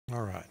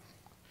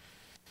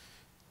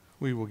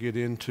We will get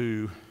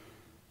into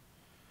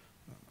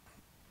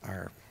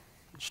our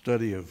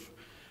study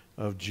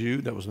of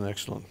Jude. That was an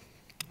excellent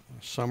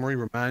summary.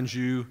 Reminds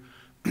you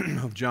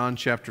of John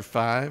chapter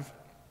 5,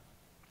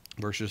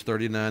 verses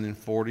 39 and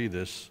 40.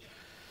 This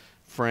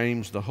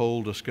frames the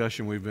whole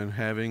discussion we've been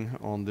having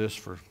on this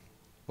for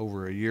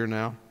over a year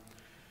now,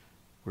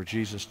 where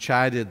Jesus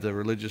chided the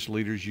religious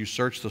leaders. You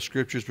search the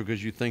scriptures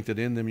because you think that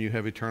in them you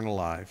have eternal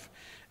life,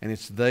 and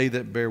it's they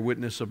that bear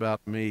witness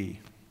about me.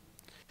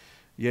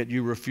 Yet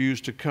you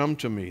refuse to come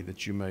to me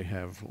that you may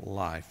have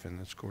life. And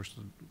of course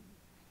the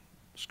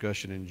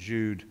discussion in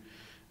Jude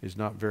is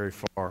not very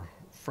far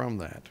from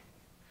that.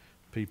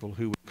 People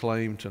who would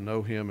claim to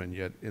know him and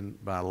yet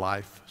by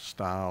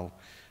lifestyle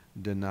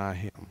deny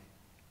him.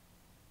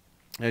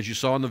 As you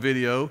saw in the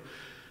video,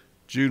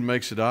 Jude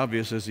makes it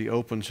obvious as he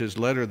opens his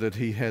letter that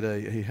he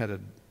had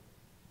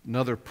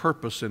another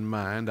purpose in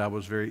mind. I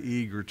was very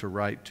eager to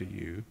write to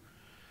you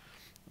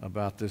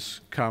about this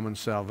common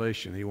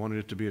salvation. He wanted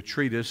it to be a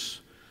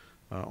treatise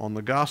on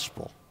the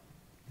gospel,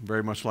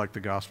 very much like the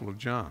Gospel of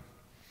John.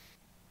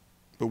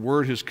 But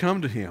word has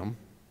come to him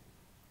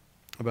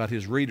about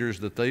his readers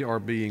that they are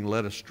being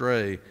led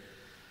astray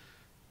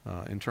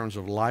in terms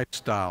of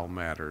lifestyle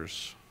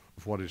matters,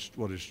 of what is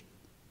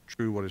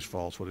true, what is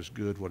false, what is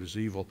good, what is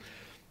evil.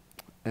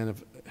 And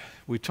if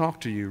we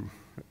talked to you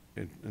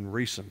in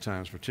recent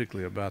times,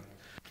 particularly about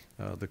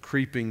the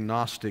creeping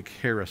Gnostic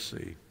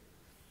heresy.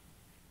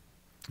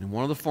 And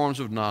one of the forms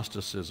of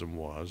Gnosticism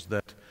was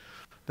that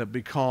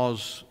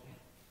because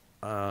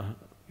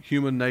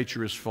human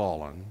nature is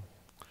fallen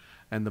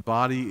and the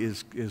body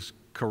is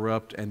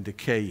corrupt and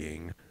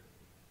decaying,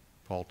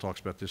 Paul talks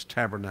about this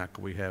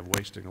tabernacle we have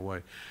wasting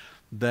away,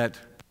 that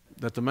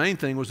the main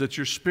thing was that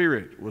your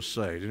spirit was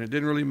saved. And it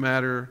didn't really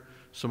matter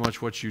so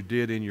much what you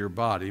did in your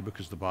body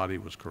because the body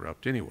was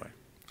corrupt anyway.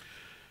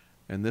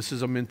 And this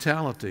is a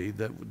mentality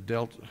that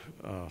dealt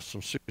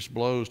some serious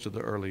blows to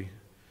the early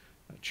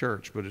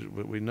church. But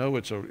we know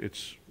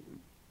it's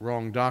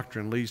wrong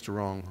doctrine leads to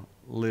wrong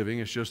living.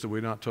 It's just that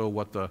we're not told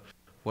what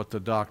the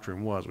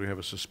doctrine was. We have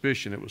a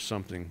suspicion it was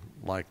something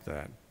like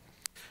that.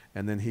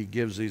 And then he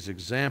gives these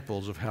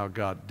examples of how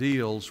God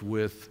deals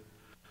with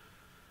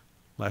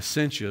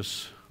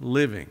licentious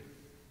living.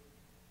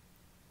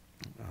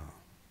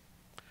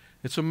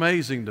 It's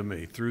amazing to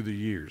me through the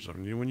years. I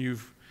mean, when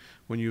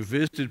you've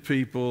visited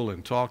people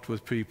and talked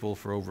with people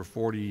for over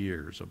 40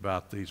 years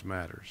about these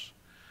matters,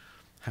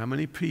 how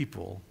many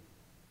people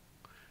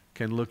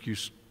can look you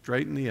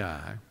straight in the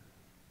eye,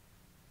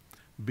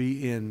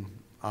 be in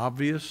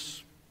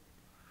obvious,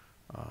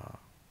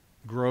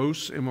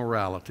 gross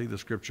immorality, the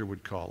Scripture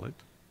would call it,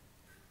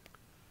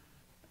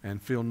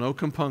 and feel no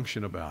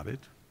compunction about it,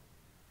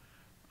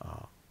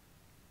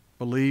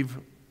 believe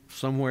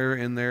somewhere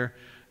in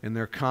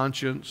their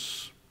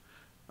conscience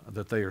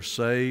that they are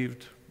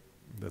saved,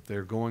 that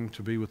they're going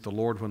to be with the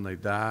Lord when they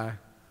die.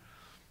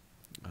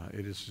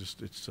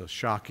 It's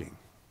shocking.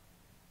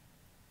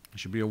 It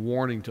should be a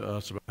warning to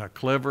us about how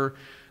clever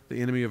the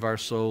enemy of our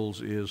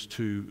souls is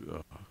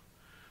to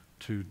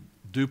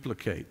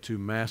duplicate, to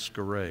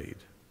masquerade,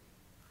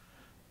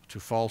 to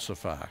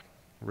falsify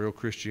real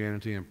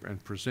Christianity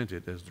and present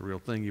it as the real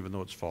thing, even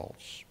though it's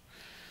false.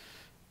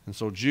 And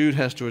so Jude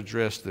has to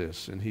address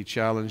this, and he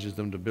challenges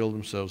them to build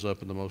themselves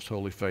up in the most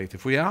holy faith.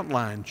 If we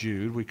outline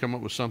Jude, we come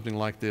up with something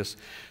like this,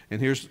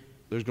 and there's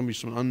going to be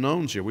some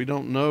unknowns here. We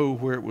don't know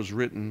where it was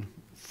written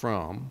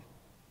from.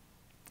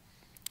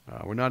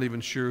 We're not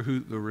even sure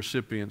who the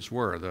recipients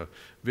were. The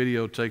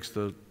video takes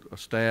a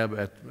stab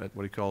at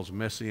what he calls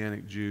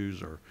Messianic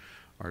Jews or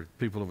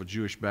people of a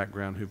Jewish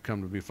background who've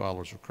come to be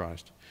followers of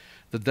Christ.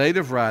 The date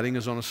of writing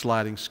is on a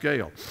sliding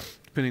scale,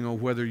 depending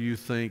on whether you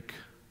think,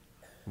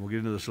 and we'll get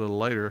into this a little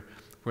later,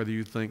 whether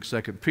you think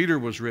 2 Peter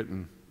was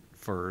written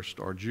first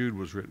or Jude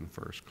was written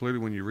first. Clearly,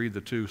 when you read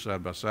the two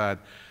side by side,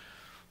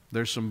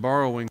 there's some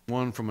borrowing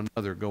one from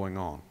another going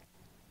on.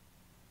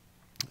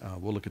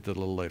 We'll look at that a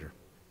little later.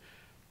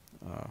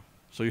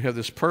 So you have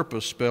this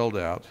purpose spelled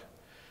out.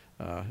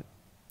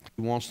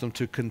 He wants them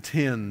to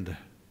contend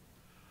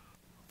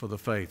for the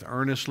faith,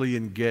 earnestly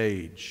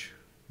engage,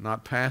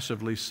 not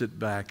passively sit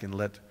back and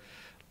let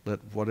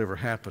whatever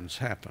happens.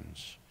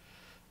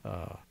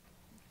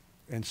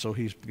 And so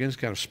he begins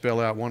to kind of spell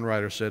out, one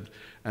writer said,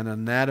 an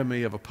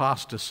anatomy of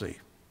apostasy,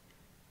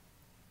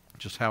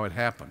 just how it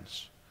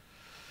happens.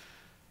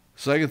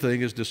 Second thing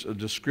is a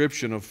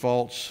description of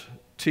false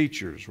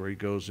teachers, where he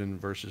goes in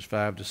verses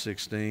 5 to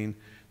 16,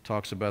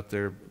 talks about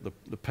the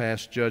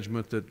past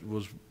judgment that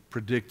was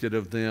predicted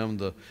of them,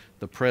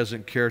 the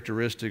present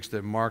characteristics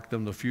that mark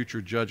them, the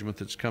future judgment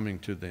that's coming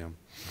to them.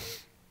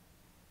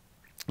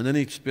 And then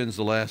he spends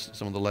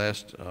some of the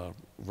last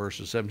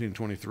verses, 17 to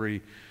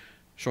 23,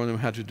 showing them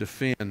how to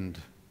defend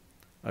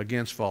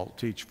against false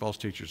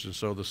teachers. And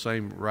so the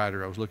same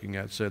writer I was looking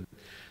at said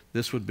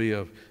this would be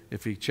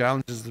if he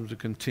challenges them to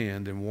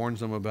contend and warns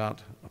them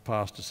about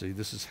apostasy,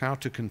 this is how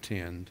to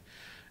contend,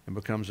 and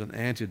becomes an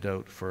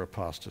antidote for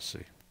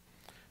apostasy.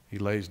 He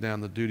lays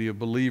down the duty of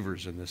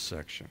believers in this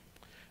section.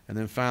 And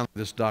then finally,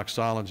 this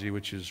doxology,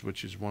 which is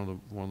one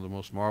of the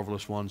most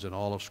marvelous ones in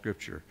all of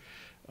Scripture.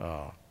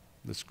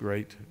 This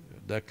great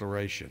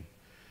declaration,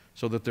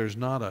 so that there's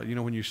not a,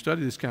 when you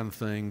study these kind of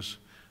things,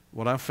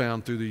 what I've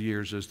found through the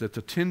years is that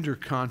the tender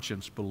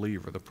conscience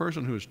believer, the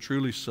person who is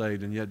truly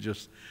saved and yet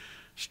just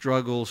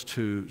struggles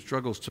to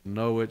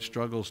know it,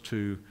 struggles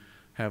to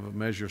have a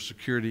measure of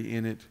security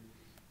in it,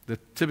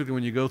 that typically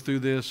when you go through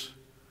this,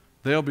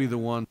 they'll be the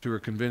ones who are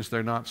convinced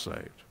they're not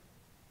saved.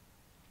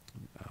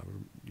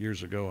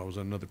 Years ago, I was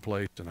in another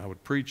place, and I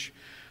would preach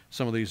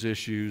some of these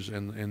issues,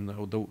 and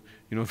the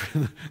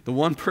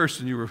one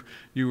person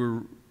you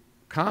were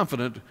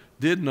confident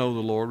did know the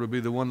Lord would be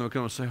the one that would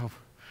come and say, "Oh,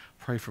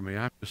 pray for me.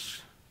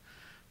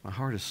 My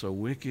heart is so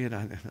wicked."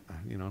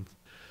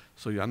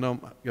 So I know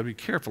I've got to be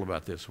careful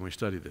about this when we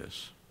study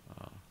this.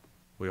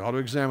 We ought to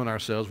examine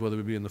ourselves, whether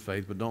we be in the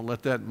faith, but don't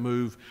let that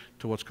move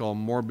to what's called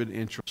morbid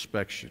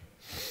introspection.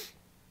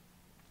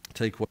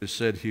 Take what is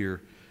said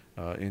here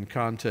in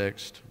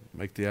context,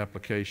 make the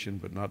application,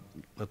 but not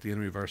let the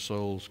enemy of our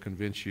souls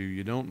convince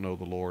you don't know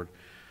the Lord,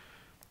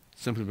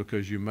 simply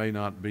because you may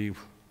not be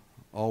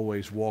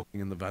always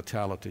walking in the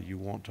vitality you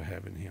want to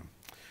have in Him.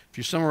 If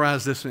you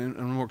summarize this in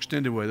a more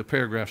extended way, the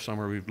paragraph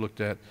summary we've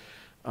looked at,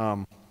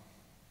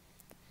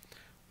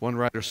 one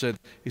writer said,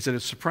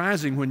 it's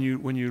surprising when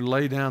you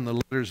lay down the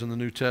letters in the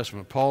New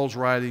Testament, Paul's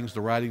writings,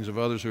 the writings of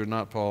others who are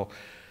not Paul,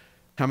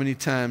 how many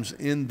times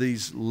in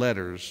these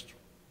letters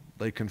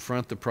they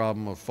confront the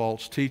problem of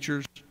false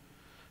teachers,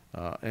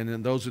 and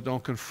then those that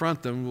don't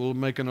confront them will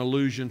make an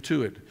allusion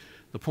to it.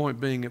 The point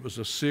being, it was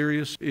a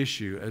serious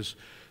issue.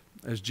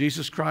 As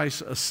Jesus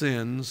Christ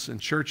ascends and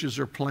churches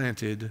are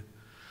planted,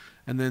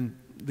 and then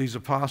these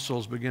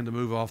apostles begin to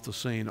move off the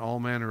scene, all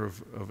manner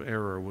of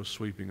error was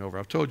sweeping over.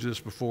 I've told you this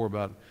before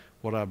about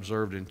what I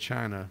observed in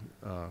China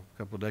a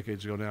couple of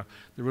decades ago now.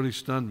 That really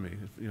stunned me.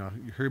 You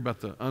hear about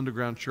the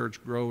underground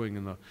church growing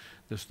and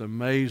this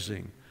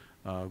amazing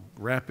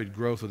rapid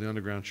growth of the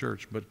underground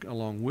church, but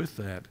along with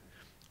that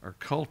are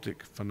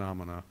cultic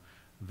phenomena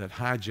that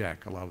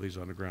hijack a lot of these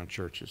underground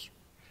churches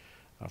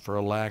for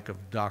a lack of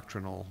a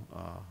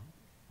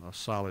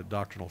solid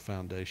doctrinal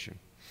foundation.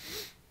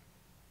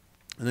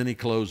 And then he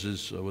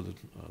closes with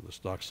this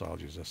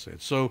doxology, as I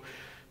said. So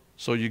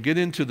you get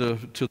into the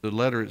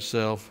letter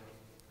itself,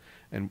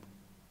 and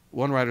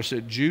one writer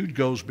said Jude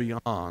goes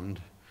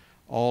beyond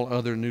all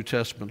other New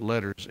Testament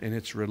letters in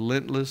its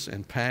relentless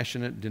and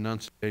passionate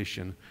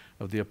denunciation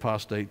of the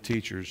apostate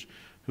teachers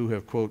who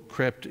have, quote,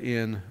 crept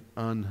in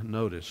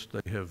unnoticed.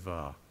 They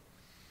have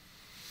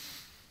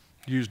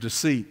used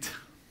deceit.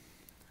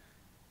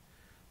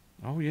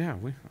 Oh yeah,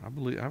 we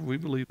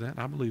believe that.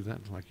 I believe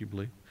that, like you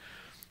believe.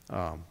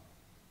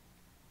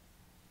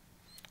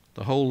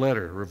 The whole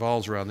letter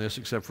revolves around this,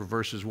 except for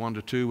verses 1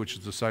 to 2, which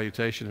is the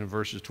salutation, and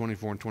verses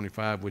 24 and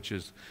 25, which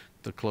is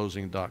the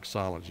closing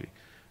doxology.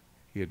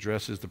 He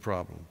addresses the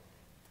problem.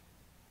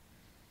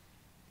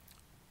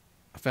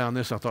 I found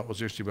this I thought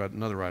was interesting about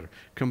another writer.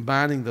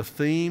 Combining the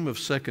theme of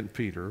 2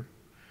 Peter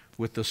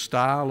with the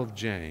style of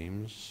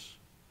James,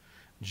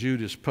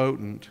 Jude is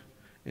potent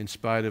in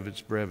spite of its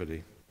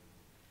brevity.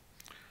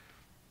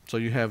 So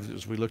you have,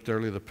 as we looked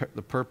earlier, the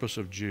purpose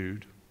of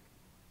Jude.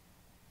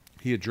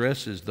 He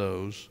addresses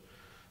those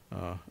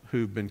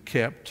who've been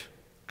kept,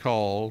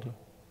 called,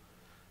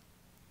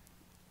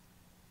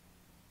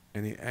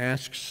 and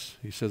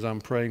he says,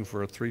 I'm praying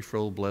for a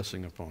threefold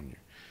blessing upon you.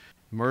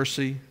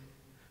 Mercy,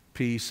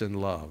 peace,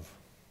 and love.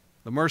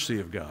 The mercy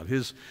of God.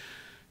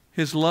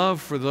 His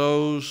love for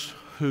those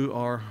who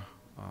are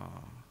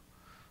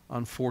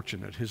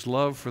unfortunate. His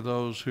love for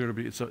those who are to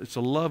be, it's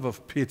a love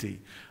of pity,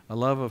 a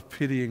love of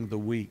pitying the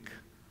weak,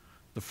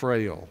 the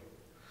frail.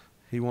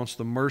 He wants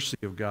the mercy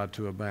of God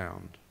to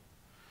abound.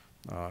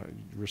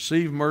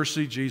 Receive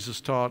mercy,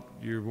 Jesus taught,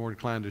 you're more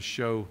inclined to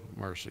show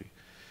mercy.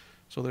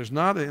 So there's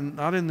not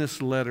in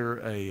this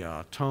letter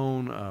a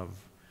tone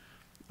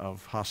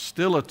of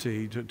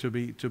hostility to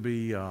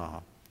be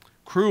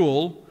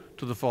cruel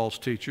to the false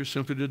teachers,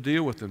 simply to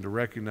deal with them, to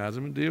recognize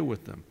them and deal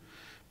with them.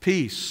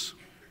 Peace.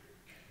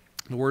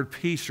 The word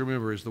peace,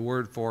 remember, is the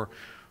word for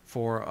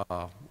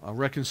a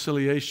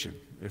reconciliation.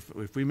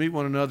 If we meet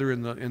one another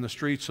in the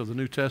streets of the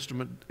New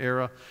Testament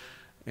era,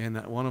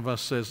 and one of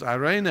us says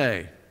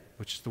 "irene,"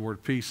 which is the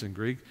word peace in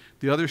Greek,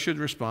 the other should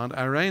respond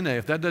 "irene."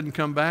 If that doesn't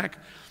come back,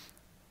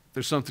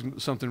 there's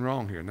something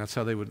wrong here, and that's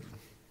how they would.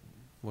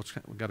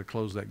 We've got to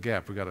close that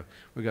gap. We've got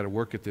to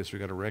work at this. We've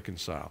got to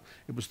reconcile.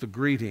 It was the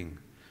greeting,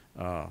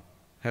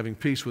 having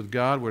peace with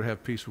God. We're to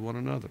have peace with one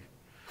another.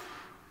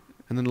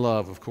 And then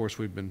love, of course,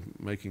 we've been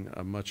making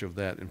much of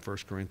that in 1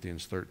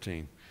 Corinthians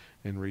 13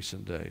 in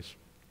recent days.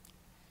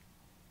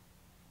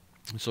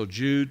 And so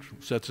Jude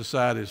sets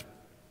aside his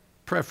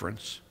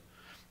preference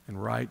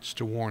and writes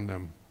to warn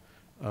them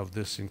of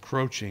this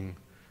encroaching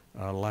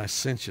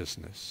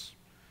licentiousness.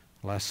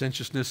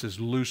 Licentiousness is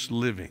loose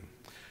living.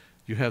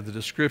 You have the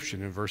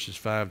description in verses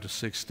 5 to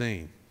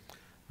 16.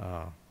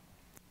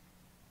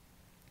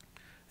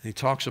 He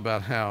talks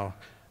about how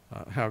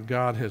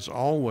God has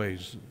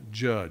always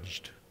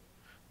judged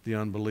the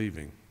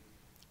unbelieving.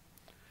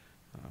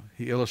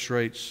 He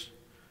illustrates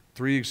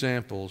three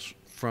examples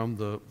from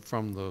the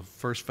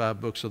first 5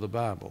 books of the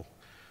Bible,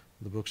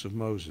 the books of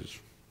Moses.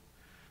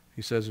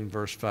 He says in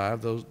verse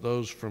 5,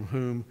 those from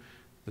whom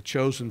the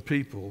chosen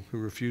people who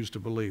refused to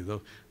believe,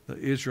 the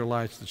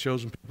Israelites, the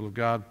chosen people of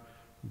God,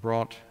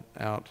 brought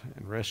out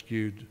and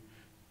rescued,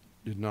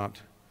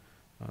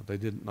 they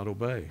did not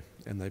obey,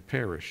 and they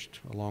perished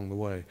along the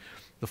way.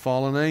 The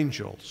fallen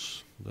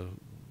angels,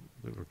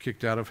 that were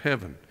kicked out of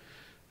heaven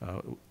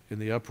in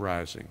the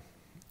uprising,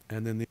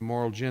 and then the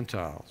immoral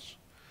Gentiles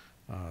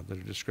that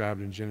are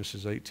described in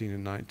Genesis 18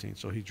 and 19.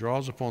 So he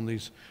draws upon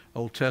these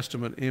Old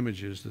Testament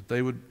images that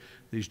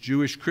these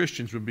Jewish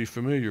Christians would be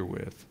familiar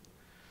with.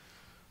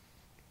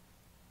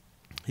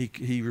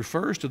 He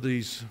refers to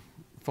these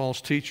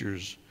false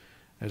teachers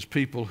as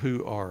people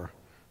who are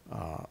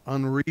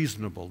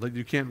unreasonable, that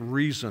you can't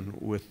reason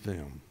with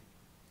them.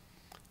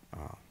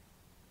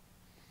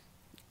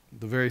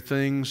 The very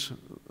things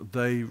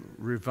they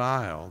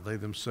revile, they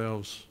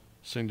themselves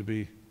seem to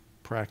be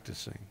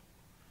practicing.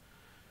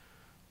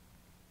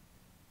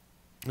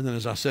 And then,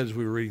 as I said, as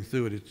we were reading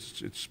through it,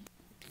 it's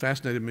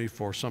fascinated me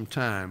for some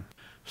time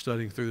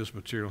studying through this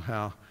material,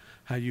 how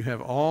you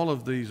have all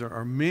of these,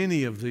 or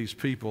many of these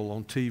people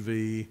on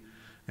TV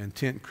and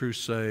tent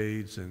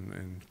crusades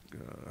and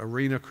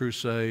arena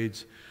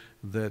crusades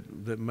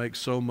that make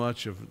so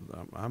much of,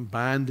 I'm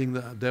binding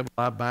the devil,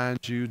 I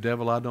bind you,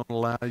 devil, I don't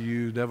allow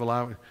you, devil,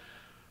 I...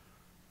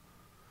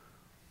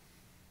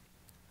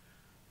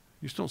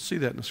 You just don't see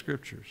that in the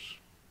Scriptures.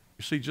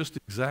 You see just the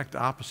exact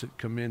opposite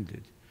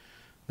commended,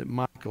 that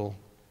Michael,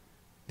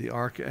 the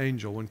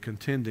archangel, when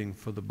contending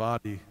for the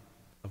body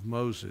of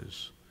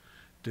Moses,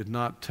 did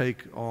not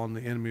take on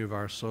the enemy of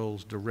our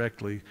souls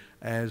directly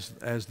as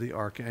the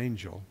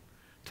archangel,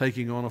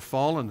 taking on a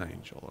fallen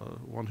angel,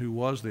 one who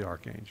was the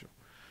archangel.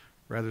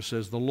 Rather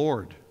says, the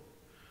Lord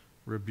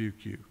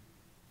rebuke you.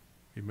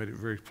 He made it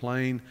very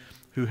plain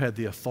who had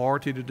the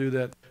authority to do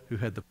that, who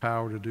had the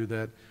power to do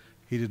that.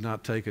 He did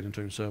not take it into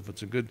himself.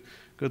 It's a good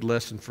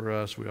lesson for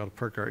us. We ought to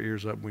perk our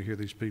ears up when we hear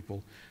these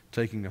people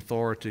taking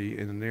authority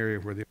in an area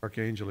where the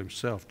archangel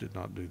himself did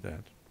not do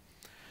that.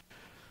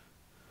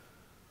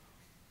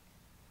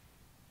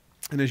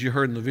 And as you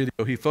heard in the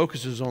video, he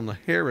focuses on the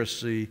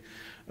heresy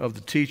of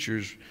the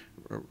teachers,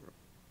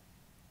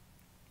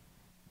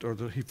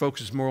 he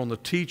focuses more on the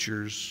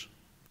teachers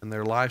and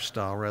their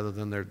lifestyle rather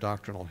than their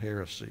doctrinal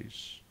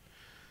heresies.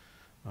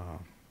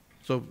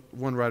 So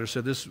one writer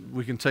said this,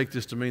 we can take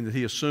this to mean that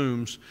he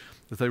assumes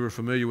that they were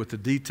familiar with the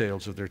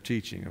details of their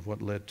teaching, of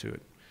what led to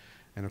it.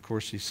 And of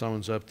course he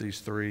summons up these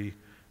 3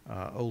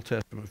 Old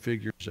Testament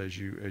figures as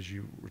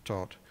you were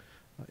taught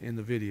in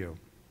the video.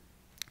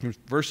 In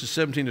verses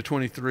 17 to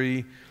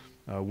 23,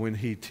 when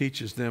he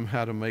teaches them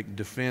how to make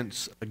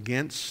defense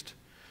against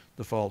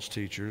the false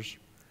teachers,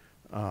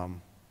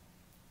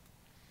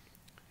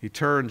 he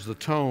turns the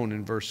tone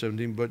in verse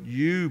 17, but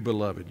you,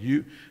 beloved,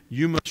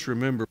 you must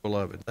remember,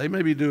 beloved. They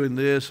may be doing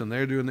this, and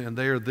they're doing that, and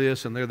they're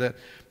this, and they're that,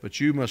 but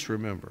you must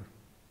remember.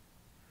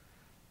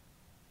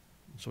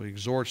 So he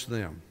exhorts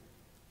them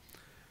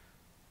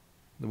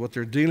that what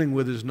they're dealing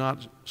with is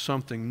not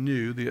something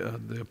new.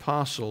 The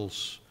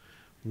apostles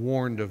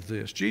warned of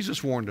this.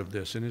 Jesus warned of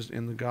this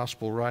in the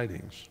gospel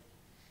writings,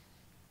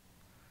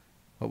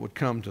 what would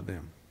come to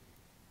them.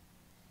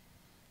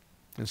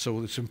 And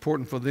so it's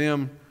important for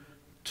them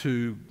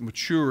to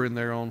mature in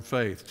their own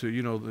faith.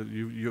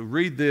 You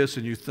read this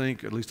and you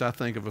think, at least I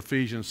think of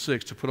Ephesians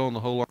 6, to put on the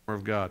whole armor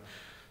of God,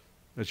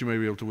 that you may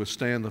be able to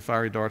withstand the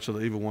fiery darts of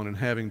the evil one, and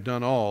having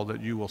done all,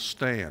 that you will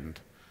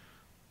stand,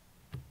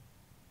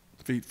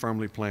 feet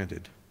firmly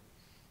planted,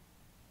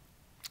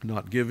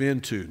 not give in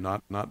to,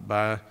 not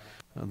by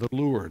the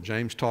lure.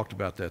 James talked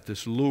about that,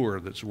 this lure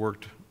that's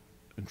worked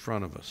in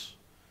front of us.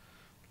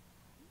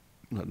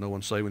 Let no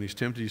one say when he's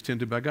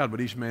tempted by God, but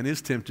each man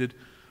is tempted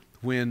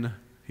when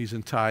he's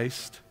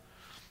enticed.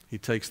 He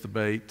takes the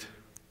bait,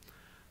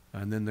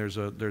 and then there's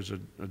a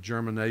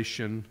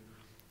germination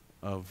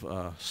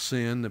of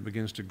sin that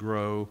begins to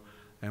grow,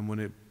 and when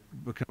it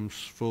becomes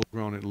full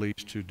grown, it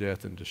leads to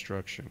death and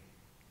destruction.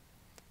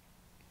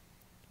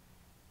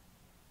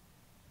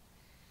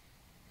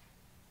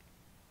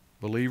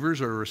 Believers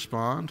are to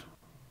respond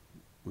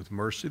with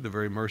mercy, the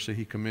very mercy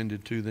he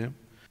commended to them.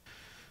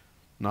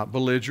 Not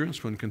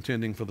belligerents when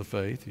contending for the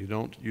faith. You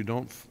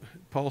don't.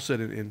 Paul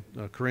said in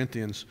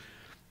Corinthians,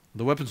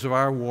 the weapons of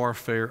our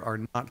warfare are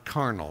not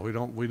carnal.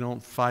 We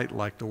don't fight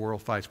like the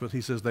world fights. But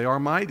he says they are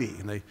mighty,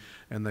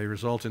 and they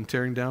result in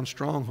tearing down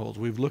strongholds.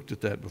 We've looked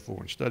at that before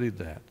and studied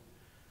that.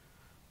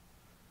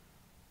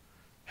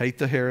 Hate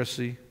the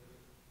heresy.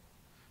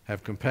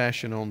 Have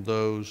compassion on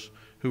those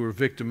who are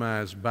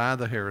victimized by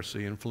the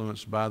heresy,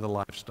 influenced by the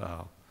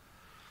lifestyle.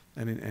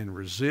 And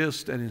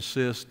resist and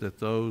insist that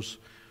those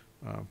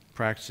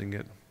practicing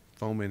it,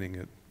 fomenting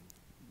it,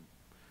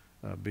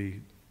 be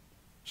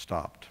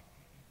stopped.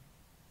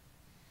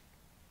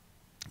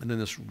 And then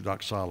this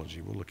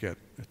doxology we'll look at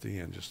the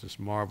end, just this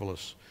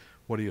marvelous,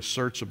 what he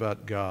asserts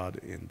about God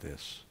in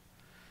this.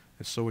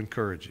 It's so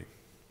encouraging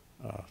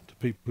to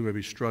people who may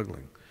be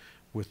struggling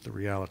with the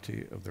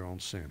reality of their own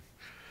sin.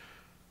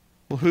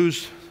 Well,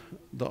 who's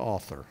the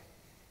author?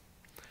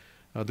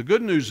 The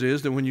good news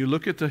is that when you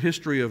look at the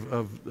history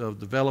of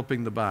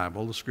developing the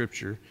Bible, the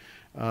Scripture,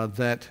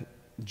 that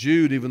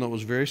Jude, even though it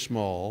was very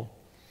small,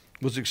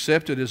 was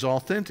accepted as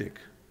authentic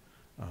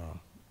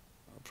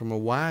from a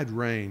wide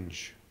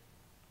range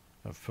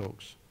of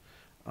folks,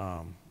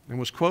 and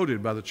was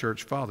quoted by the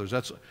church fathers.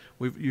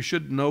 You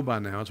should know by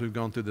now, as we've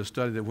gone through this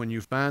study, that when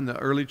you find the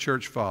early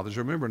church fathers,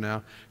 remember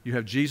now, you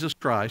have Jesus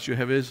Christ, you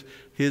have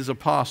his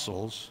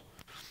apostles,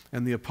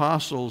 and the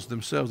apostles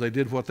themselves, they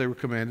did what they were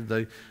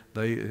commanded.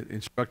 They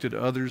instructed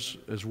others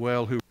as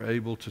well who were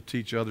able to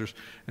teach others.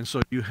 And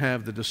so you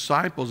have the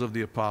disciples of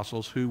the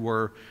apostles who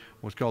were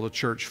what's called the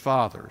church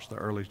fathers, the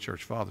early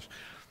church fathers.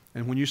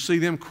 And when you see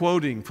them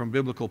quoting from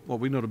what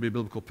we know to be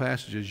biblical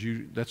passages,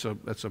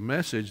 that's a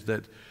message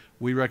that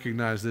we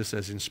recognize this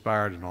as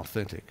inspired and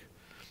authentic.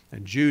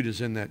 And Jude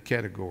is in that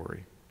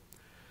category.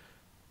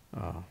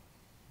 And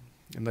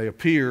they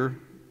appear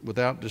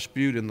without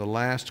dispute in the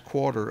last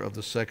quarter of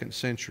the 2nd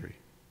century,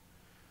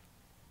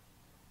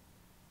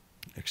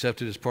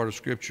 accepted as part of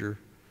Scripture.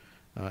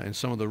 And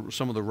some of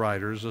the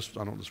writers, this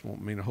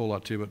won't mean a whole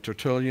lot to you, but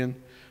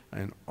Tertullian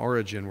and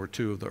Origen were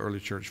two of the early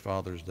church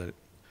fathers that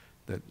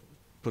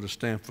put a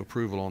stamp of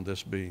approval on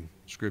this being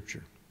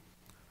Scripture.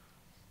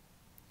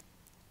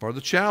 Part of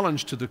the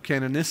challenge to the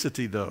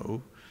canonicity,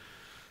 though,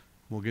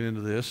 we'll get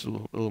into this a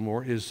little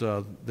more, is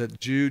that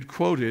Jude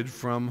quoted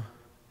from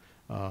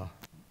the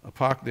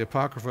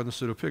Apocrypha and the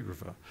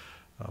Pseudepigrapha.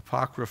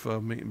 Apocrypha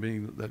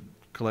being that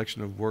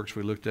collection of works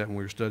we looked at when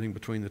we were studying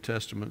between the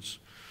Testaments.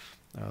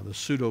 The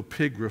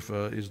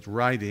Pseudepigrapha is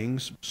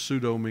writings,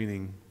 pseudo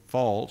meaning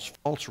false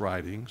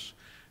writings,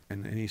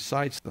 and he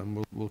cites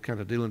them. We'll kind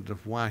of deal into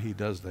why he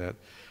does that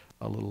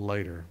a little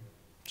later.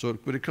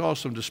 But it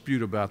caused some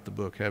dispute about the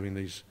book having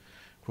these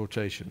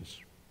quotations.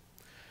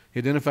 He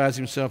identifies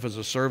himself as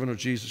a servant of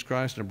Jesus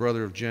Christ and a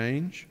brother of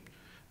James,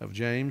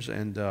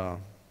 and so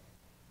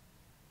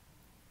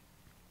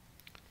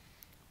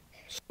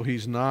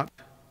he's not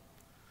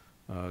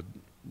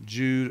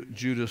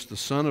Judas, the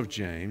son of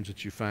James,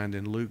 that you find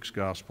in Luke's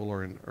Gospel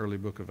or in early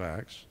book of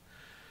Acts.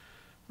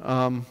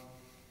 The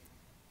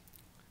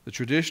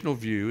traditional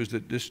view is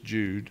that this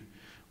Jude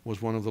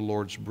was one of the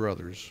Lord's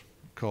brothers,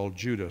 called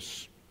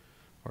Judas,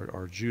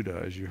 or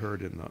Judah, as you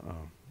heard in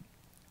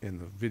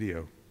the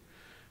video.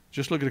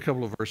 Just look at a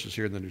couple of verses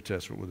here in the New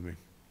Testament with me.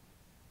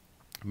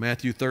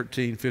 Matthew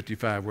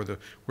 13:55, where the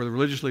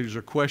religious leaders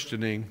are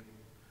questioning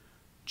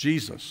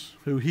Jesus,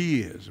 who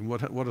he is, and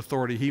what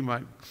authority he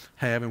might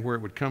have and where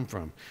it would come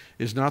from.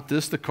 Is not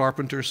this the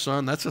carpenter's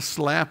son? That's a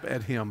slap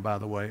at him, by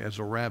the way, as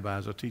a rabbi,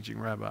 as a teaching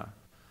rabbi.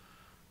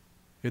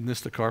 Isn't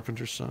this the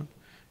carpenter's son?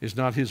 Is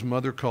not his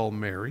mother called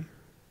Mary?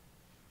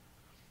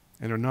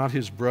 And are not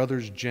his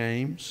brothers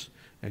James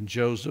and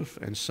Joseph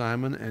and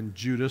Simon and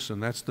Judas?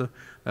 And that's the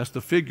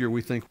figure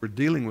we think we're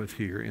dealing with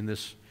here in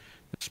this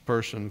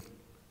person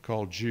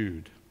called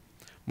Jude.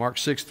 Mark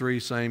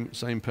 6:3,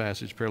 same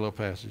passage, parallel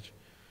passage.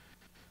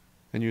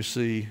 And you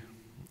see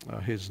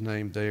his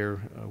name there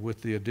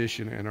with the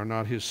addition, and are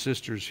not his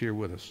sisters here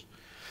with us?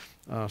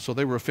 So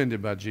they were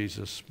offended by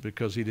Jesus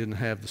because he didn't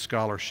have the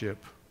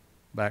scholarship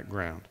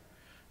background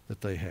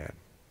that they had.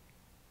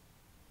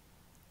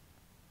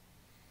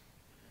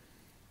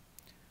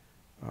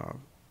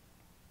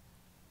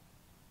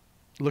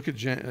 Look at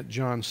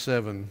John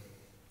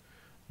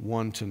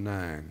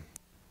 7:1-9.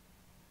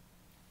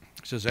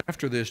 It says,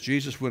 after this,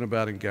 Jesus went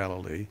about in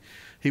Galilee.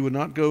 He would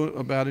not go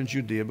about in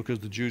Judea because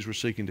the Jews were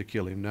seeking to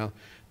kill him. Now,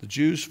 the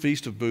Jews'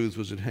 feast of booths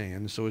was at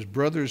hand. So his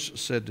brothers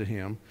said to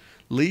him,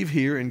 leave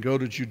here and go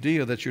to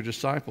Judea, that your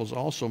disciples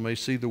also may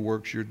see the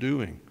works you're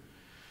doing.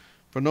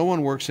 For no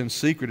one works in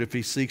secret if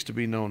he seeks to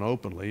be known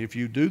openly. If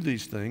you do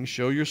these things,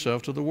 show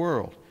yourself to the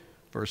world.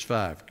 Verse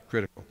 5,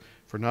 critical.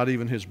 For not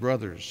even his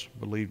brothers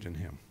believed in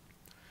him.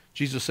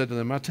 Jesus said to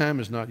them, my time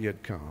is not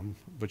yet come,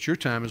 but your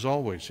time is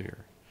always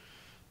here.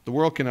 The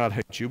world cannot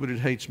hate you, but it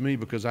hates me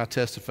because I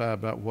testify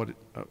about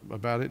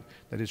it,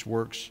 that its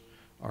works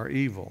are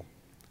evil.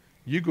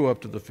 You go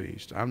up to the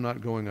feast. I'm not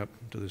going up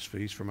to this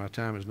feast, for my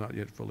time is not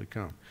yet fully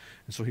come.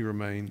 And so he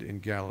remained in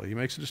Galilee. He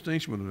makes a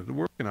distinction with them. The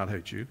world cannot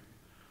hate you.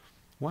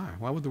 Why?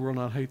 Why would the world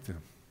not hate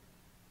them?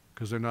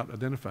 Because they're not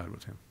identified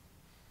with him.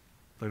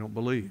 They don't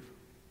believe.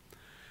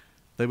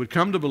 They would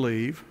come to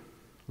believe.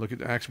 Look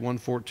at Acts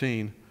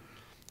 1:14.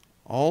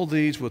 All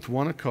these with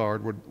one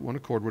accord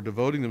were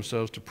devoting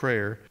themselves to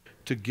prayer,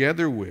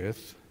 together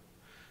with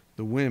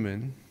the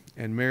women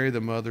and Mary,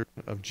 the mother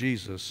of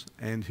Jesus,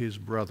 and his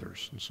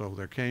brothers. And so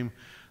there came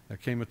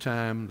a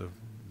time, the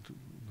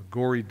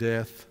gory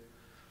death,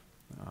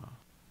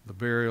 the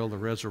burial, the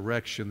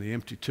resurrection, the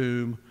empty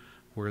tomb,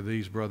 where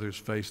these brothers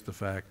faced the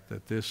fact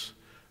that this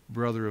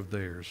brother of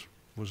theirs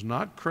was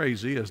not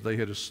crazy, as they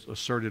had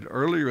asserted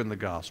earlier in the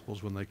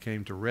Gospels when they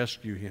came to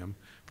rescue him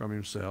from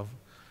himself,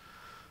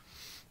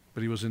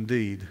 but he was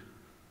indeed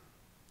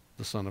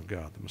the Son of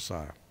God, the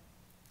Messiah.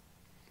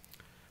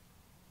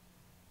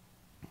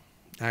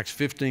 Acts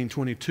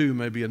 15:22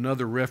 may be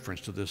another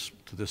reference to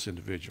this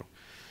individual.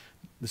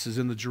 This is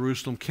in the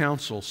Jerusalem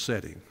Council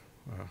setting,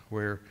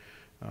 where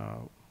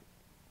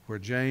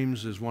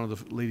James is one of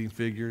the leading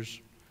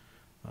figures.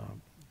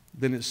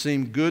 Then it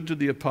seemed good to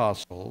the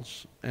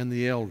apostles and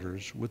the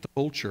elders with the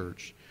whole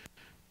church,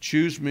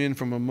 choose men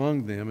from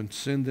among them and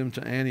send them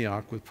to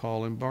Antioch with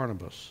Paul and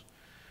Barnabas.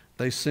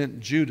 They sent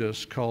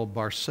Judas, called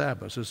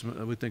Barsabbas, this,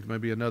 we think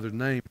maybe another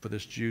name for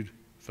this Jude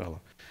fellow,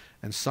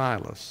 and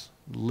Silas,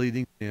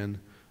 leading men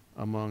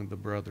among the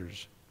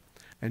brothers.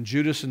 And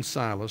Judas and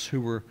Silas,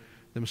 who were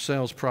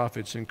themselves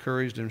prophets,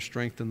 encouraged and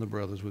strengthened the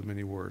brothers with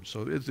many words.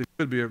 So this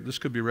could be a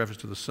reference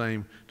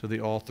to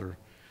the author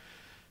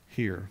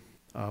here.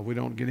 We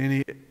don't get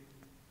any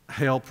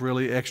help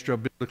really extra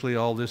biblically.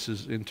 All this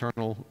is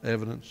internal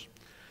evidence.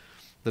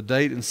 The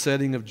date and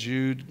setting of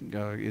Jude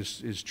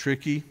is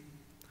tricky.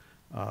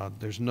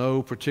 There's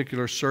no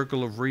particular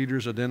circle of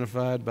readers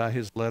identified by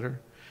his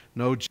letter.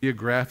 No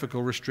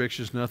geographical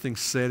restrictions, nothing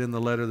said in the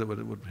letter that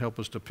would help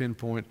us to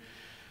pinpoint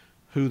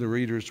who the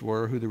readers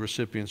were, who the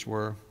recipients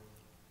were.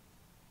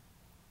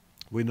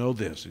 We know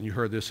this, and you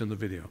heard this in the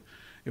video.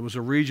 It was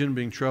a region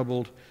being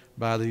troubled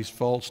by these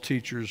false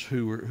teachers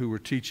who were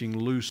teaching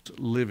loose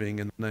living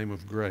in the name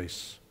of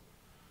grace.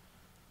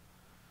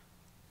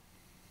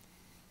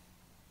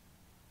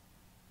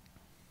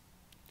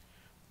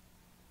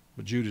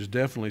 But Jude is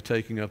definitely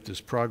taking up this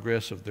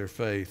progress of their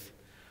faith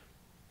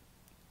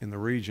in the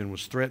region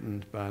was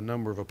threatened by a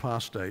number of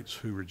apostates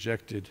who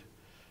rejected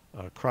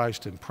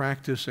Christ in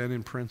practice and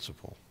in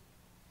principle.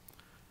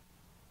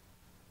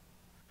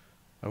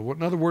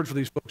 Another word for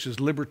these folks is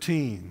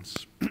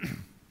libertines.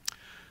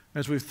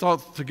 As we've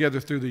thought together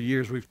through the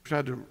years, we've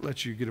tried to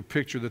let you get a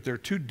picture that there are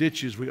two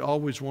ditches we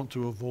always want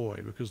to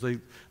avoid because they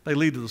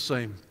lead to the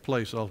same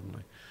place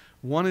ultimately.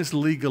 One is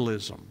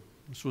legalism.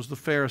 This was the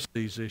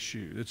Pharisees'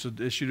 issue. It's an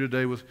issue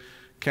today with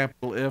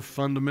capital F,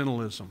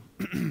 fundamentalism.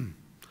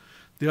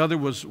 The other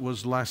was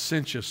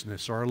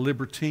licentiousness, or a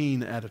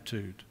libertine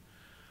attitude.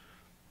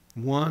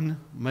 One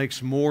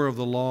makes more of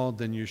the law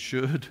than you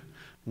should.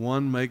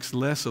 One makes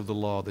less of the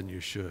law than you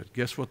should.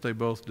 Guess what they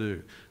both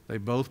do? They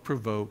both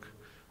provoke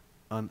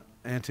an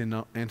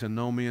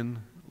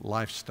antinomian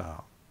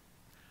lifestyle,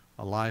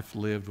 a life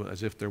lived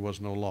as if there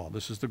was no law.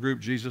 This is the group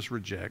Jesus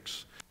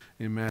rejects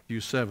in Matthew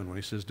 7 when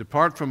he says,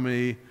 "Depart from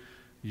me,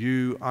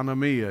 you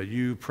anomia,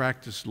 you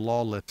practice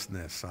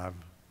lawlessness.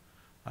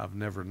 I've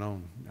never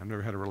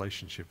had a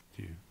relationship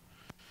with you."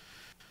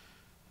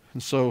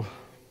 And so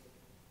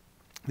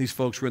these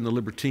folks were in the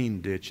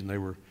libertine ditch, and they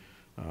were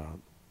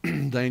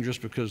dangerous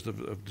because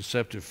of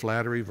deceptive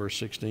flattery, verse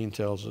 16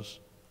 tells us.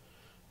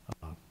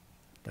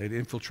 They'd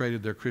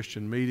infiltrated their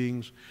Christian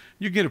meetings.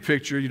 You get a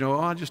picture,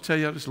 I just tell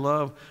you, I just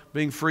love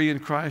being free in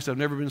Christ. I've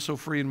never been so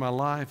free in my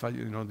life. That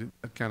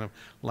kind of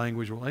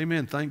language. Well,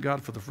 amen. Thank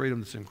God for the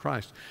freedom that's in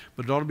Christ.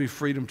 But it ought to be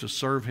freedom to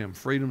serve Him,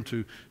 freedom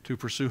to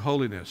pursue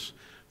holiness,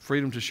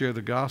 freedom to share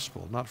the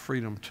gospel, not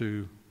freedom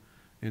to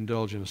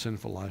indulge in a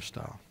sinful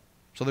lifestyle.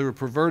 So they were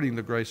perverting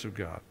the grace of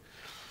God.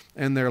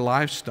 And their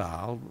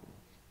lifestyle,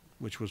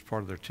 which was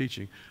part of their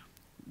teaching,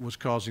 was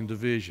causing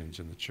divisions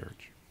in the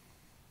church.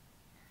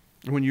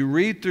 When you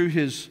read through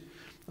his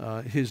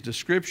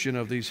description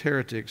of these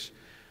heretics,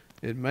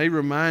 it may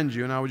remind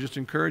you, and I would just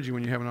encourage you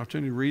when you have an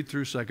opportunity to read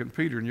through 2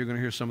 Peter, and you're going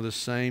to hear some of the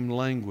same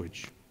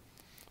language.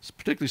 It's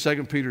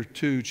particularly 2 Peter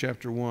 2,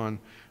 chapter 1,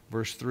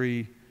 verse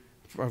 3,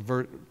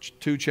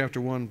 2,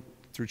 chapter 1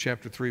 through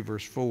chapter 3,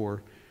 verse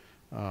 4.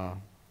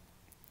 And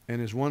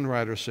as one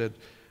writer said,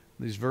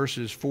 these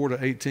verses 4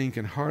 to 18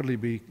 can hardly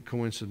be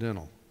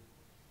coincidental,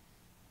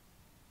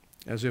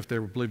 as if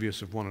they're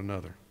oblivious of one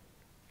another.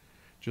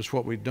 Just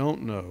what we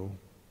don't know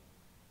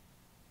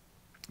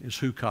is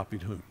who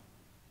copied whom.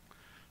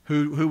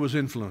 Who was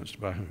influenced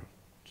by whom.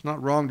 It's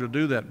not wrong to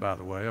do that, by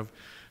the way. I've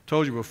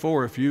told you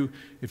before, if you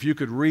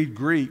could read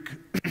Greek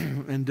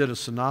and did a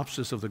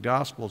synopsis of the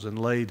Gospels and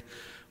laid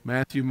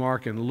Matthew,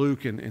 Mark, and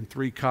Luke in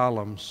 3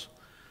 columns,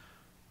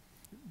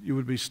 you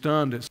would be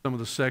stunned at some of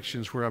the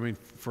sections where,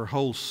 for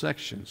whole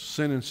sections,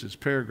 sentences,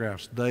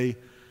 paragraphs, they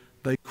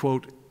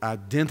quote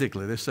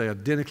identically. They say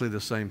identically the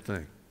same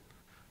thing.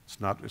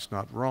 It's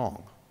not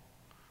wrong.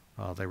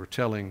 They were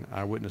telling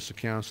eyewitness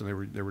accounts, and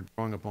they were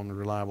drawing upon the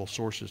reliable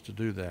sources to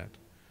do that.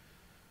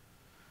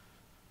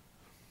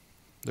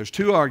 There's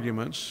two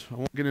arguments. I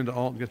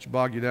won't get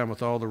bog you down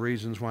with all the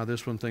reasons why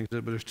this one thinks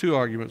it, but there's two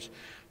arguments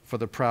for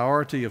the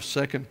priority of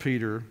 2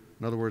 Peter.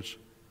 In other words,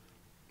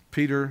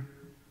 Peter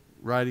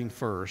writing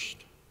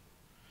first.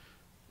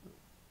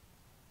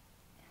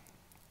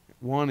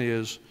 One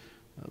is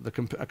a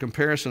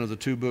comparison of the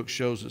two books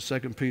shows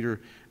that 2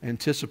 Peter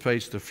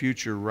anticipates the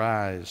future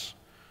rise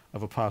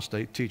of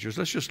apostate teachers.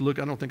 Let's just look.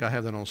 I don't think I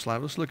have that on the slide.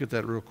 Let's look at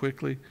that real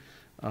quickly.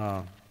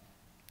 2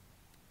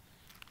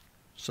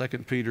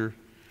 Peter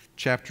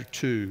chapter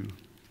 2,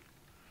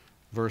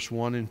 verse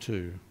 1 and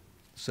 2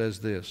 says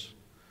this: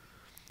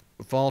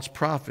 "False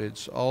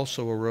prophets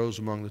also arose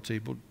among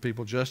the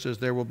people, just as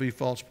there will be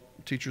false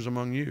teachers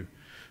among you,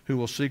 who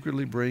will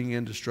secretly bring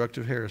in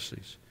destructive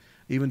heresies,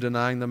 even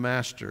denying the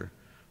master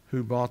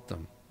who bought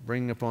them,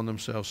 bringing upon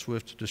themselves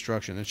swift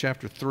destruction." In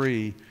chapter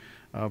 3,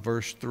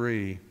 verse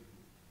 3.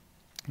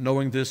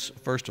 Knowing this,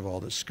 first of all,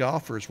 that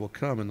scoffers will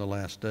come in the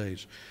last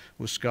days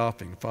with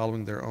scoffing,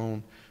 following their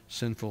own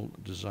sinful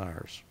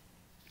desires.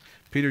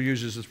 Peter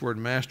uses this word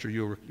master.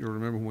 You'll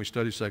remember when we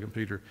studied 2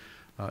 Peter,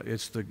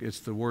 it's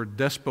the word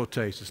despotes.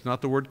 It's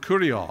not the word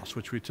kurios,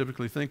 which we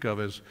typically think of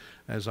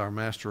as our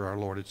master, our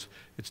Lord.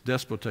 It's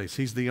despotes.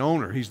 He's the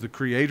owner. He's the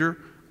creator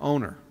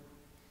owner.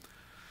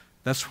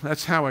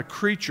 That's how a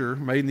creature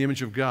made in the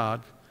image of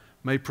God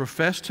may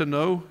profess to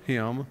know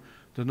Him,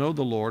 to know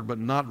the Lord, but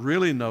not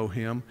really know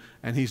Him,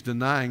 and he's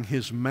denying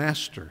his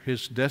master,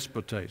 his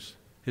despotes,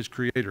 his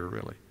creator,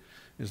 really,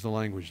 is the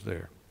language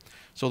there.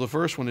 So the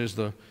first one is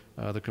the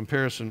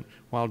comparison,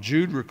 while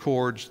Jude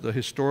records the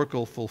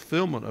historical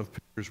fulfillment of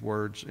Peter's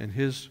words in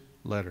his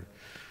letter.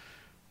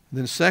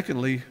 Then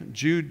secondly,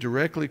 Jude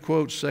directly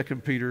quotes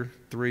 2 Peter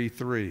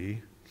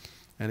 3:3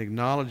 and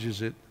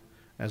acknowledges it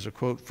as a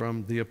quote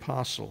from the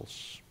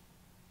apostles.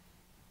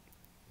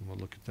 We'll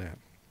look at that.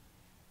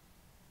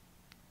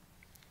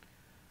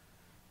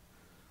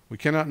 We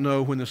cannot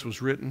know when this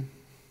was written.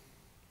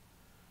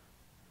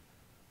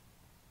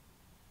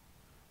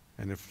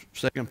 And if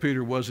 2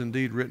 Peter was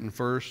indeed written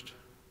first,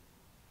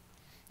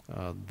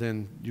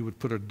 then you would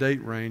put a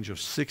date range of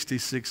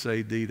 66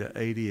 AD to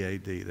 80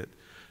 AD.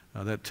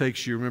 That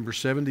takes you, remember,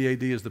 70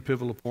 AD is the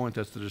pivotal point.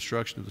 That's the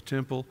destruction of the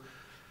temple.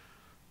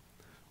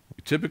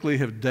 We typically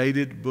have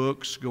dated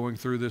books going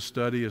through this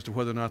study as to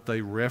whether or not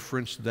they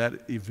reference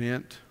that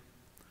event.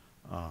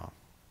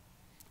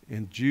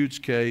 In Jude's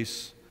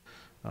case,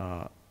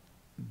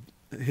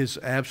 his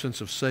absence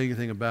of saying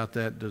anything about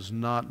that does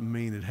not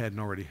mean it hadn't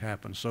already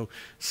happened. So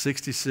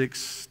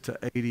 66 to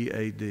 80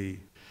 AD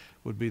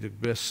would be the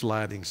best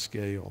sliding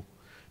scale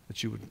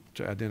that you would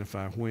to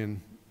identify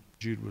when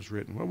Jude was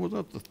written. What was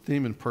the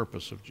theme and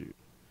purpose of Jude?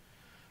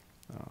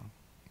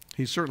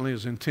 He certainly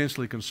is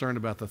intensely concerned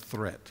about the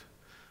threat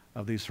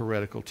of these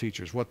heretical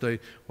teachers, what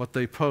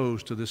they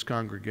pose to this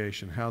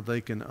congregation, how they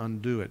can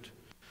undo it.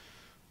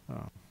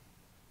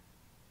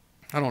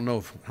 I don't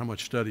know how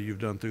much study you've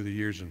done through the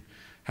years and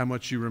how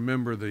much you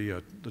remember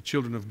the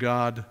Children of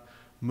God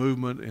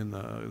movement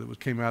that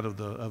came out of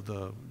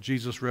the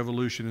Jesus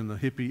Revolution in the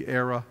hippie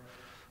era.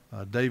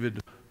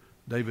 David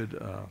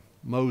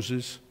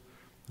Moses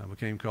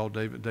became called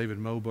David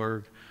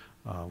Moberg,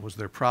 was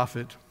their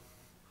prophet,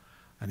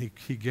 and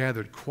he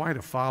gathered quite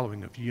a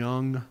following of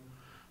young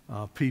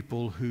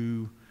people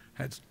who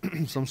had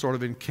some sort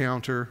of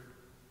encounter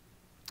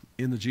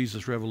in the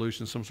Jesus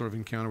Revolution, some sort of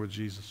encounter with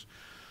Jesus.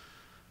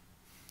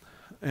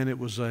 And it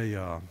was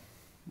a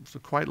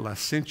quite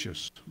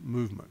licentious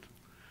movement.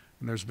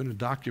 And there's been a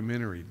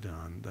documentary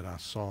done that I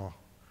saw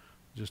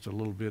just a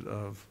little bit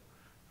of.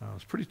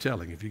 It's pretty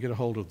telling. If you get a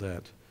hold of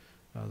that,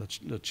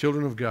 the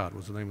Children of God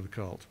was the name of the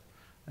cult.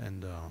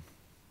 And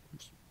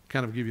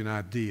kind of give you an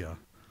idea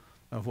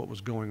of what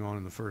was going on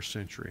in the first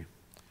century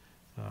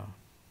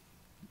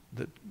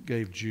that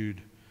gave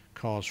Jude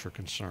cause for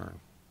concern.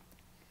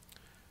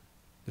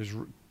 There's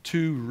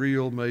two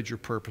real major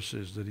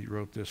purposes that he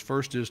wrote this.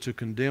 First is to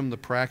condemn the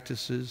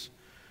practices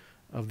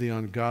of the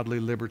ungodly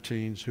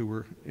libertines who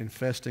were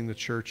infesting the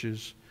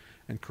churches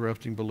and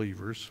corrupting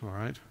believers, all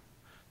right?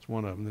 It's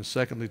one of them. Then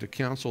secondly, to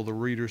counsel the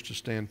readers to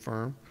stand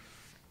firm,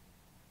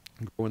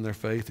 and grow in their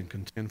faith, and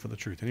contend for the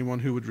truth. Anyone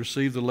who would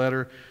receive the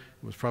letter,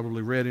 it was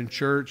probably read in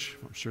church.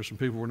 I'm sure some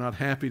people were not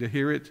happy to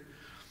hear it,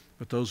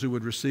 but those who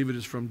would receive it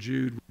as from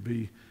Jude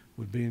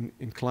would be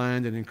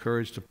inclined and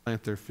encouraged to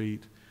plant their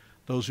feet.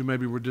 Those who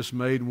maybe were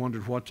dismayed and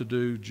wondered what to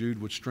do,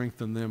 Jude would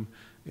strengthen them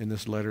in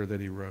this letter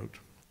that he wrote.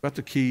 About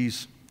the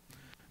keys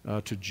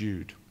to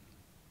Jude.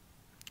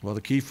 Well,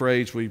 the key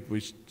phrase we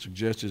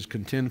suggest is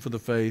contend for the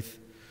faith.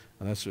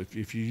 And that's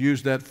if you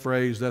use that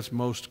phrase, that's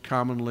most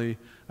commonly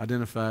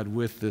identified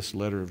with this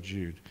letter of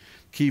Jude.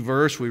 Key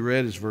verse we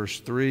read is verse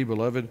 3.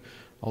 Beloved,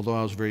 although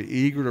I was very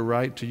eager to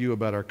write to you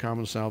about our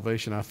common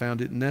salvation, I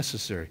found it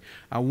necessary.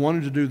 I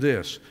wanted to do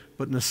this,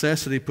 but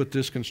necessity put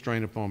this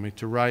constraint upon me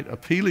to write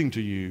appealing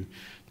to you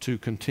to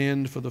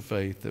contend for the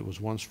faith that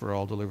was once for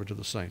all delivered to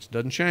the saints.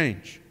 Doesn't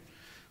change.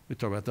 We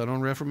talk about that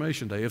on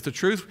Reformation Day. If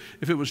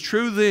it was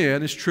true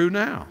then, it's true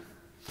now.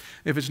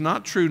 If it's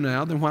not true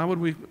now, then why would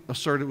we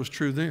assert it was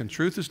true then?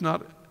 Truth is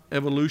not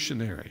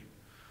evolutionary.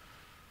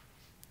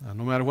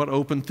 No matter what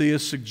open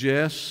theists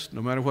suggest,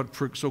 no matter what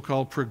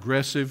so-called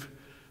progressive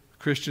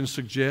Christians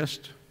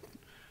suggest,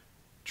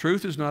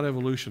 truth is not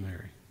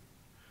evolutionary.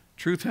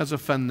 Truth has a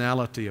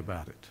finality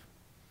about it.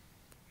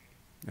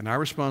 And our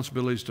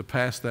responsibility is to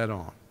pass that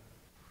on.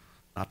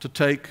 Not to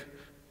take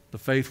the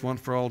faith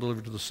once for all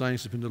delivered to the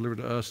saints that's been delivered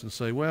to us and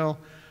say, well,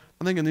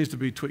 I think it needs to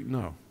be tweaked.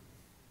 No.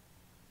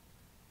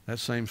 That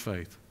same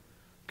faith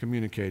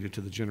communicated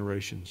to the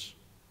generations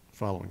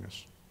following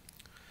us.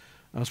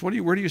 So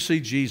where do you see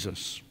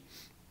Jesus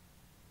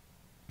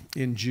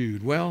in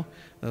Jude? Well,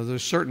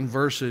 there's certain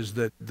verses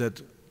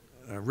that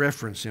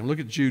reference him. Look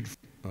at Jude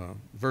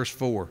verse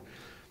 4.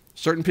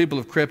 Certain people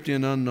have crept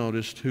in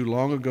unnoticed who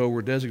long ago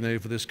were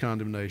designated for this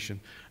condemnation.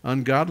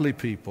 Ungodly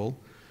people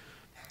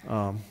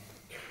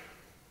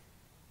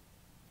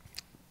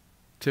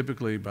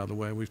typically, by the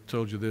way, we've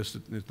told you this,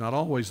 it's not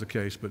always the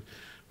case, but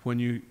when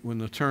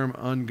the term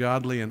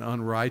ungodly and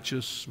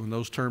unrighteous, when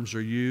those terms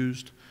are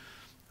used,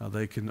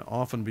 they can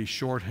often be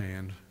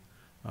shorthand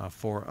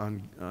for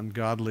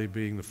ungodly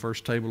being the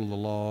first table of the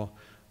law,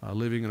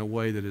 living in a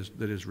way that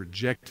is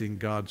rejecting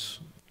God's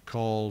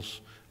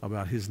calls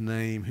about His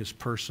name, His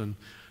person,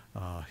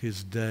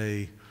 His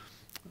day.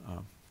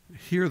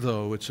 Here,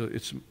 though,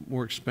 it's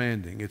more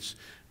expanding.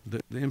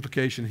 The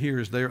implication here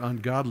is they're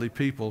ungodly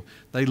people.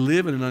 They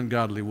live in an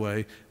ungodly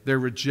way. They're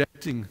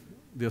rejecting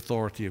the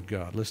authority of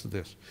God. Listen to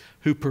this.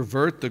 Who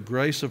pervert the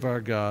grace of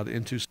our God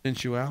into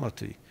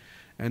sensuality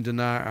and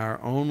deny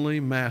our only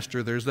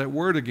master. There's that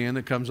word again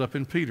that comes up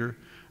in Peter,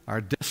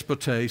 our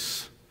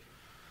despotes.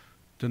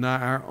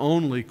 Deny our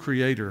only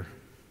Creator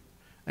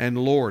and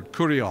Lord,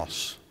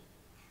 kurios.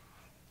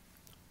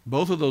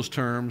 Both of those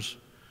terms,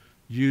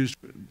 used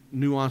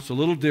nuanced a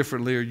little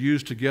differently, are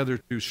used together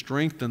to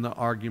strengthen the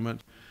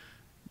argument.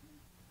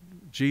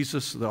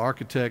 Jesus, the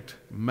architect,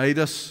 made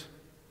us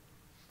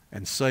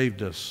and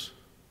saved us.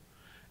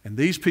 And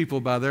these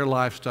people, by their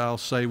lifestyle,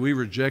 say we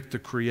reject the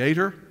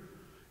Creator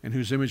in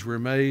whose image we're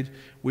made.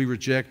 We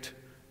reject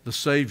the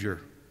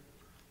Savior.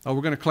 Oh,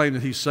 we're going to claim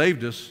that He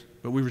saved us,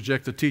 but we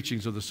reject the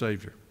teachings of the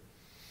Savior,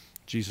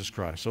 Jesus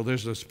Christ. So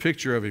there's this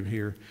picture of Him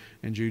here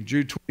in Jude.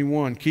 Jude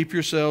 21, keep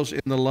yourselves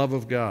in the love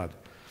of God,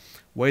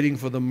 waiting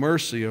for the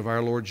mercy of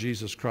our Lord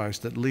Jesus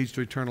Christ that leads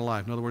to eternal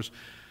life. In other words,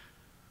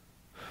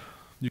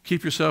 you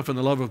keep yourself in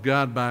the love of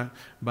God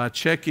by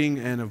checking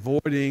and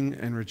avoiding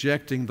and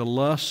rejecting the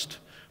lust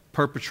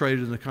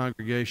perpetrated in the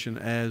congregation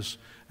as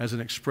an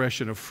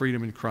expression of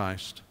freedom in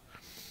Christ.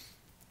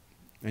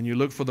 And you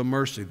look for the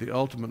mercy, the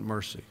ultimate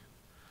mercy.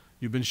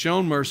 You've been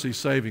shown mercy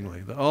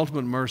savingly. The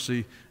ultimate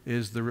mercy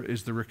is the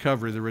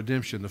recovery, the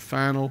redemption, the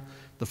final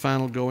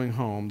going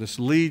home. This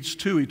leads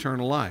to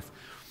eternal life.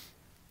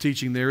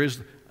 Teaching there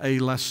is a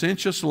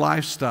licentious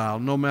lifestyle,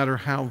 no matter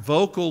how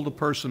vocal the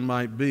person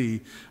might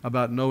be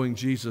about knowing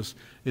Jesus,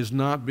 is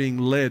not being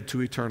led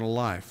to eternal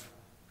life.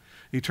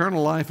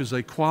 Eternal life is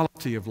a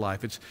quality of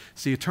life.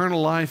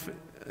 Eternal life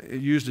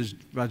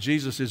used by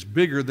Jesus is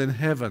bigger than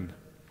heaven.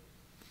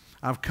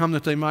 I've come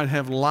that they might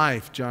have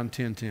life, John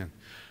 10:10,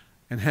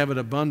 and have it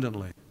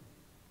abundantly.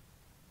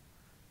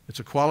 It's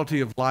a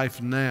quality of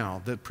life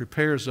now that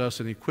prepares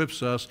us and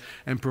equips us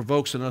and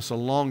provokes in us a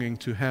longing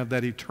to have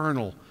that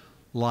eternal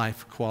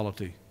life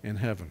quality in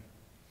heaven.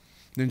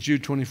 Then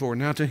Jude 24,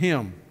 now to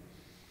Him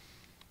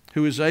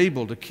who is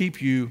able to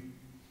keep you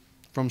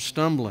from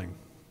stumbling.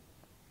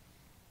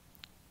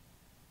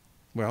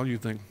 Well, you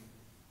think,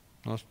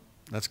 well,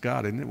 that's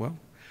God, isn't it? Well,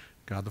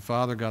 God the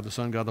Father, God the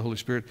Son, God the Holy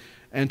Spirit.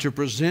 And to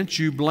present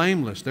you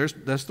blameless.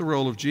 That's the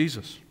role of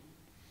Jesus.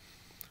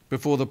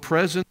 Before the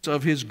presence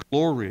of His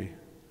glory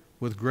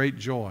with great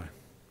joy.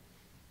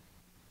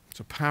 It's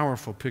a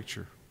powerful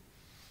picture.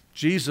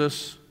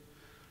 Jesus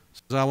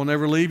says, I will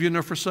never leave you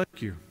nor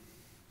forsake you.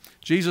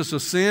 Jesus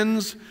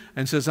ascends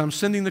and says, I'm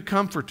sending the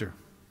Comforter.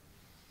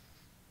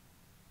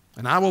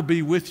 And I will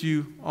be with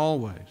you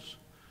always.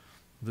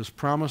 This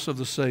promise of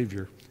the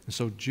Savior. And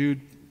so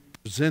Jude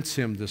presents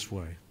Him this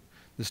way.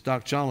 This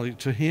doctrinally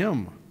to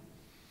Him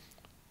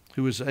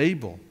who is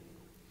able.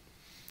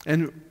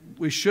 And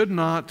we should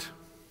not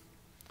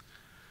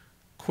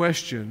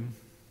question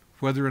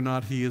whether or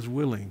not He is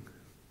willing.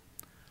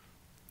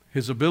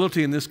 His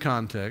ability in this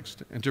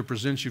context and to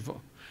present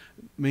you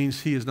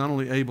means He is not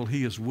only able,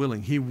 He is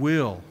willing. He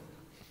will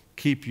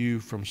keep you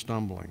from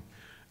stumbling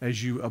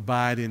as you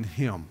abide in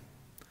Him,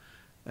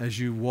 as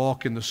you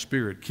walk in the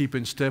Spirit, keep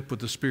in step with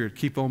the Spirit,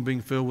 keep on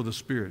being filled with the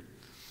Spirit.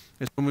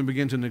 It's when we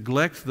begin to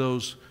neglect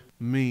those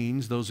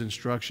means, those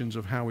instructions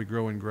of how we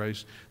grow in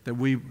grace, that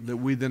we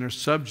then are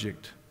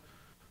subject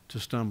to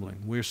stumbling.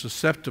 We're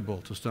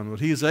susceptible to stumbling.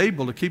 But He is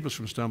able to keep us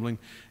from stumbling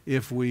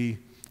if we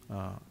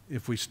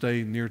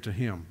stay near to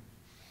Him.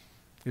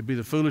 It'd be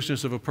the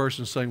foolishness of a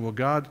person saying, well,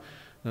 God,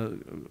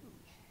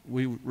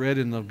 we read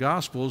in the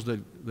Gospels that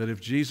if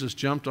Jesus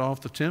jumped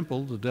off the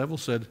temple, the devil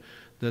said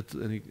that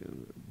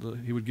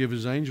he would give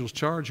his angels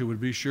charge who would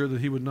be sure that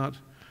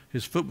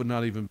his foot would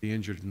not even be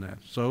injured in that.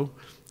 So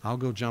I'll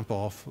go jump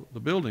off the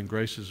building.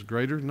 Grace is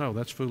greater? No,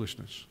 that's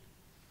foolishness.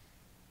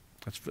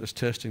 That's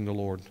testing the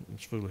Lord.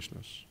 It's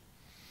foolishness.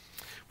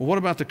 Well, what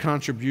about the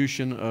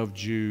contribution of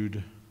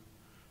Jude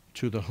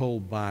to the whole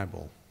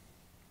Bible?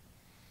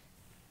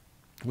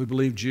 We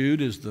believe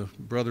Jude is the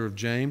brother of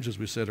James, as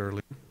we said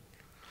earlier.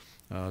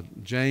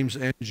 James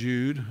and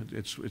Jude,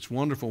 it's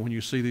wonderful when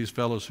you see these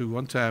fellows who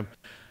one time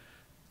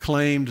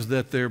claimed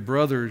that their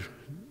brother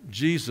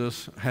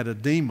Jesus had a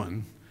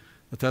demon,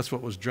 that's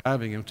what was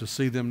driving him, to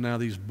see them now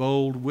these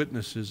bold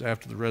witnesses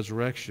after the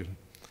resurrection.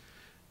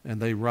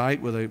 And they write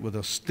with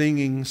a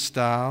stinging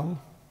style,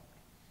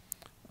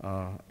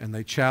 and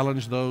they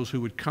challenge those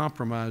who would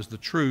compromise the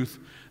truth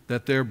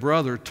that their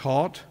brother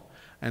taught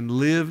and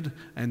lived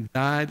and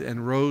died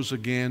and rose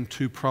again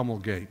to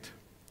promulgate.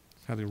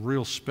 It had a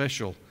real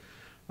special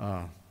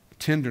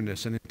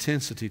tenderness and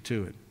intensity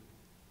to it.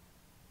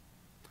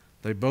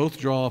 They both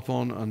draw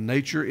upon a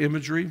nature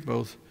imagery,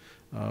 both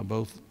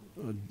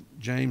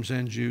James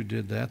and Jude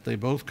did that. They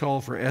both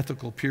call for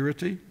ethical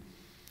purity,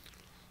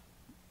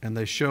 and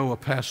they show a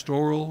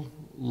pastoral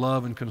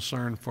love and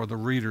concern for the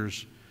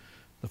readers,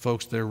 the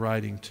folks they're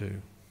writing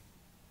to.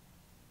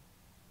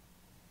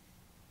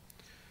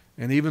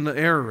 And even the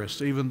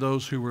errorists, even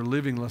those who were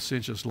living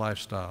licentious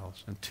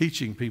lifestyles and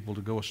teaching people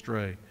to go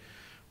astray,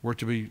 were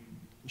to be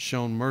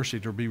shown mercy,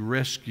 to be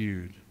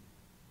rescued.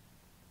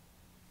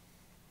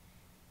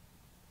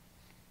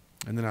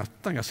 And then I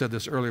think I said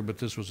this earlier, but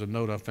this was a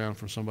note I found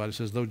from somebody. It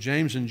says, though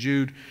James and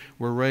Jude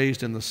were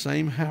raised in the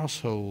same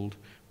household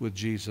with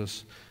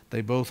Jesus,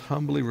 they both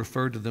humbly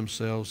referred to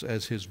themselves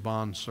as his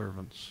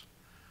bondservants.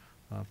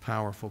 A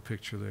powerful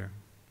picture there.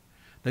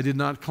 They did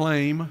not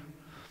claim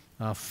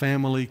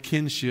family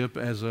kinship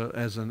as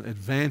an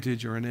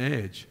advantage or an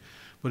edge.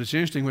 But it's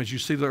interesting when you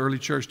see the early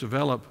church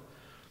develop,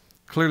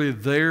 clearly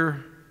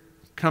their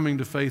coming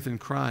to faith in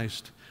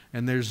Christ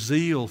and their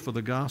zeal for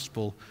the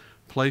gospel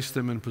placed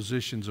them in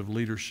positions of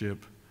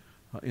leadership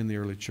in the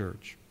early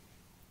church.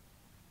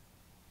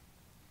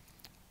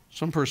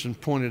 Some person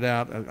pointed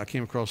out, I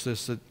came across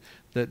this,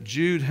 that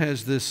Jude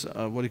has this,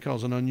 what he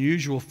calls an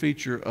unusual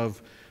feature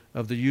of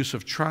the use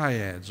of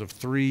triads, of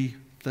three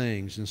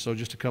things. And so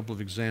just a couple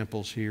of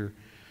examples here.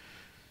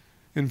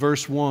 In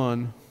verse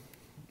 1,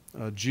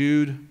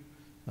 Jude,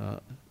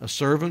 a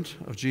servant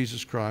of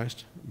Jesus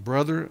Christ,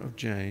 brother of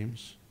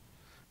James,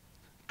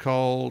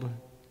 called,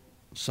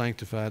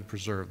 sanctified,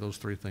 preserved. Those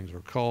three things are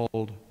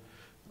called,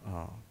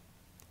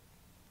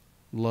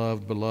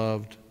 loved,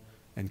 beloved,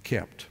 and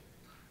kept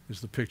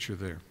is the picture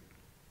there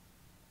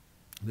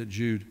that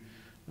Jude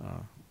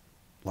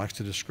likes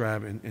to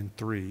describe in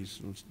threes.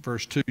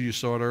 Verse 2, you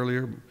saw it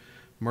earlier,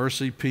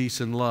 mercy,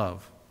 peace, and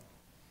love.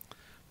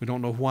 We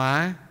don't know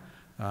why.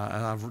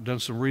 I've done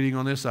some reading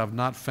on this. I've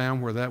not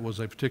found where that was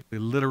a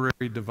particularly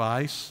literary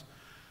device,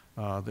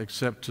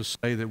 except to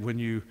say that when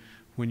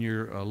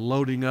you're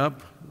loading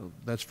up,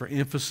 that's for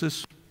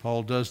emphasis.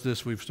 Paul does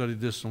this. We've studied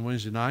this on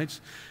Wednesday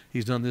nights.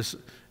 He's done this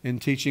in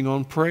teaching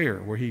on prayer,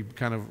 where he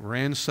kind of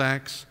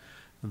ransacks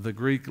the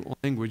Greek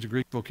language, the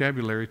Greek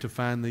vocabulary, to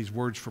find these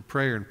words for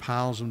prayer and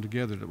piles them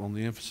together on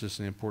the emphasis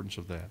and the importance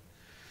of that.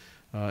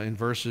 In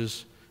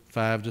verses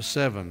 5 to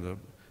 7,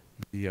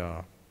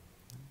 the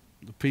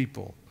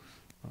people,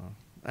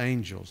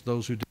 angels,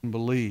 those who didn't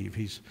believe,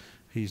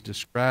 he's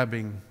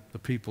describing the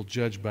people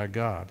judged by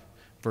God.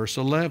 Verse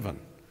 11,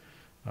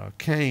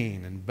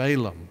 Cain and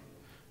Balaam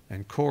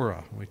and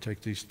Korah. We take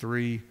these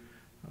three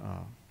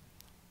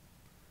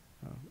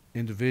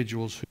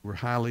individuals who were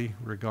highly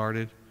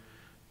regarded,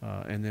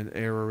 and then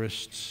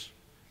errorists,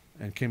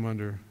 and came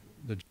under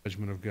the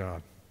judgment of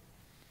God.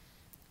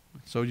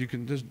 So you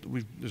can,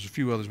 there's a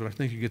few others, but I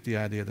think you get the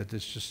idea that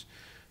this just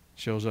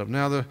shows up.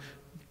 Now, part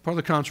of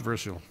the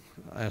controversial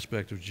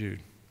aspect of Jude.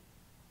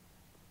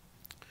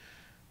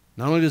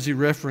 Not only does he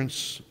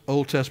reference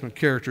Old Testament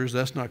characters,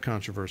 that's not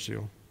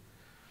controversial,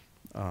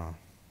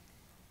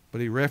 but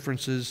he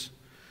references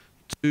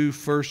two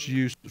first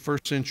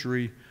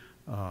century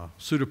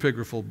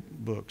pseudepigraphal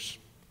books.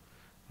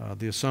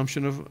 The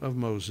Assumption of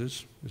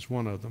Moses is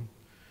one of them.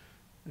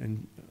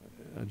 And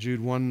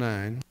Jude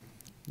 1:9.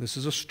 This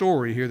is a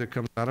story here that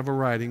comes out of a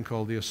writing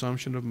called The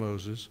Assumption of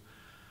Moses.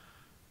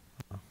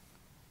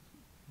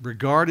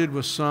 Regarded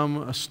with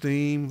some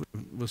esteem,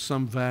 with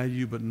some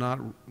value, but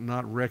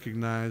not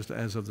recognized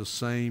as of the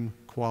same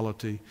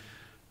quality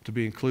to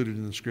be included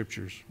in the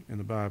Scriptures, in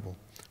the Bible.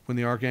 When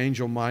the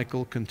archangel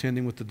Michael,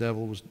 contending with the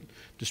devil, was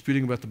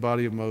disputing about the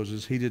body of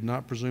Moses, he did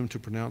not presume to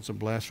pronounce a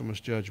blasphemous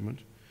judgment.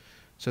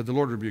 Said, the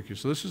Lord rebuke you.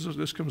 So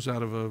this comes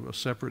out of a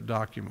separate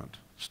document,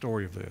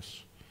 story of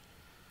this.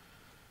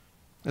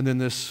 And then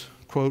this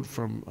quote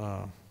from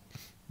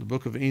the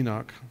book of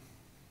Enoch,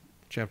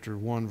 chapter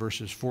 1,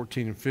 verses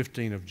 14 and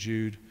 15 of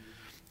Jude.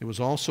 It was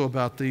also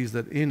about these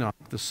that Enoch,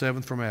 the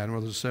seventh from Adam,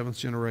 or the seventh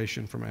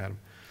generation from Adam,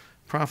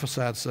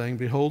 prophesied, saying,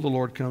 behold, the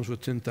Lord comes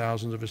with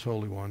 10,000s of his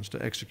holy ones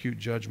to execute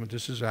judgment.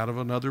 This is out of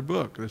another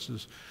book. This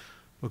is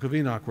the book of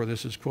Enoch, where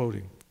this is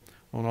quoting.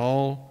 On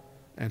all,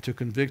 and to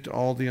convict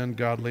all the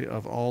ungodly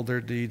of all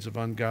their deeds of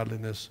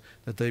ungodliness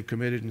that they've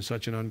committed in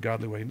such an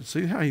ungodly way. And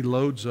see how he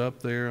loads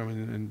up there? I mean,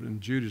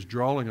 and Jude is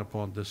drawing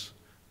upon this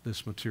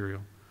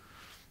material.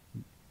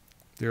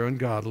 They're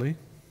ungodly.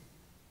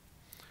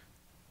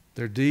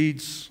 Their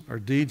deeds are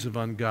deeds of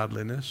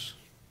ungodliness,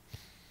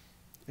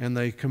 and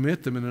they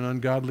commit them in an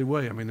ungodly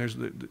way. I mean,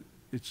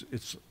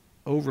 it's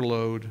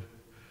overload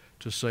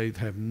to say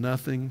have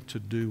nothing to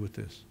do with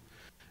this.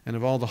 And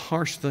of all the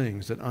harsh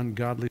things that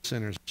ungodly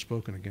sinners have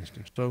spoken against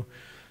him.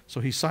 So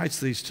he cites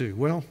these two.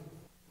 Well,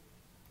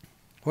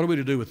 what are we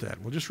to do with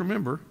that? Well, just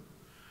remember,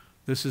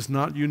 this is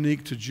not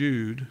unique to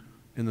Jude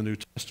in the New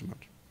Testament.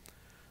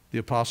 The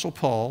Apostle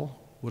Paul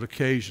would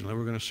occasionally,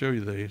 we're going to show you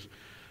these,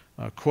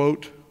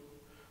 quote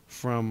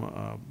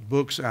from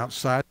books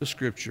outside the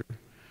Scripture,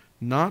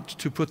 not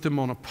to put them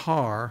on a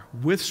par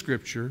with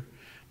Scripture,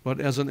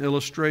 but as an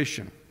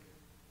illustration.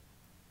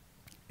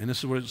 And this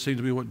is what it seems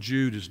to be what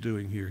Jude is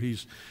doing here.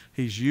 He's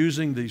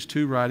using these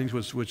two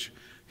writings, which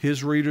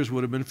his readers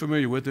would have been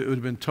familiar with. It would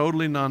have been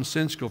totally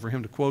nonsensical for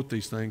him to quote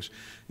these things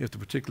if the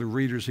particular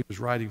readers he was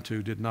writing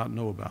to did not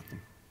know about them.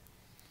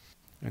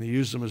 And he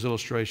used them as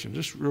illustration.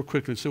 Just real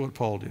quickly, see what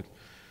Paul did.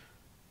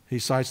 He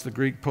cites the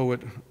Greek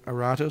poet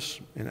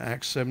Aratus in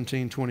Acts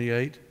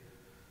 17:28,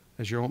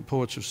 as your own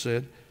poets have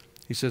said.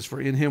 He says,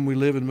 "For in him we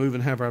live and move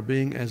and have our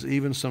being, as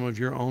even some of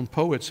your own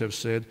poets have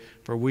said,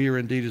 for we are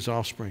indeed his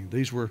offspring."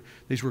 These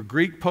were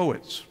Greek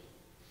poets.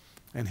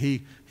 And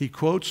he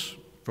quotes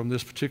from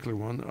this particular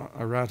one,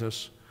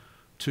 Aratus,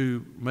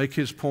 to make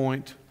his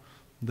point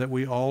that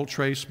we all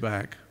trace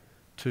back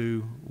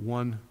to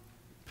one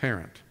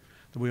parent,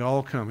 that we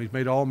all come. He's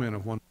made all men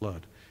of one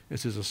blood.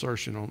 It's his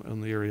assertion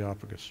on the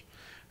Areopagus.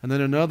 And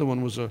then another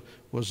one was a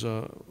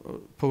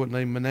poet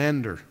named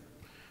Menander.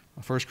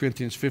 1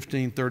 Corinthians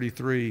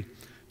 15:33,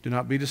 "Do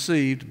not be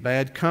deceived,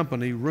 bad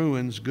company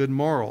ruins good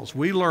morals."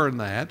 We learn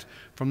that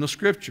from the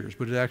Scriptures,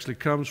 but it actually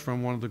comes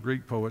from one of the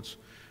Greek poets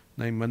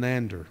named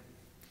Menander.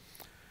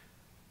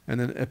 And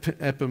then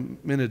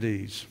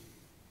Epimenides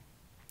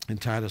in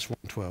Titus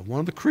 1:12.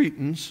 One of the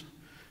Cretans,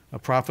 a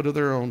prophet of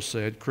their own,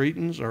 said,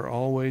 "Cretans are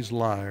always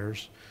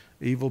liars,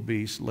 evil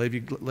beasts, lazy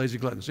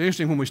gluttons."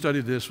 Interesting, when we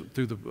studied this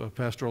through the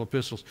pastoral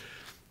epistles,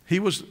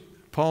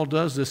 Paul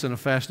does this in a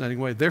fascinating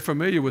way. They're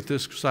familiar with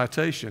this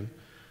citation,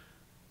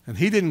 and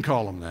he didn't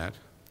call them that.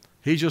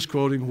 He's just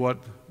quoting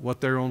what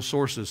their own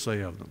sources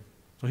say of them.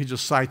 So he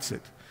just cites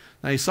it.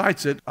 Now, he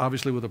cites it,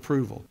 obviously, with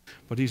approval,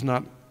 but he's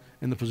not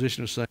in the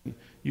position of saying,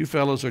 "You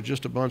fellows are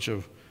just a bunch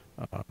of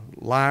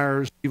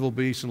liars, evil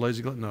beasts, and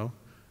lazy gluttons." No,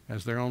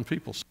 as their own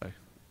people say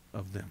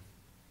of them.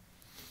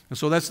 And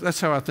so that's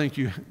how I think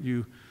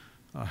you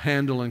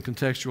handle and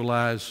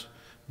contextualize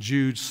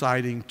Jude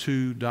citing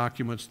two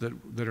documents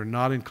that are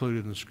not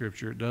included in the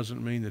Scripture. It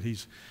doesn't mean that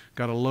he's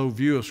got a low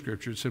view of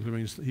Scripture. It simply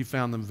means that he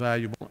found them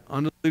valuable,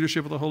 under the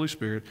leadership of the Holy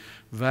Spirit,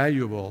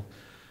 valuable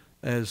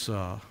as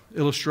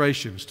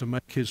illustrations to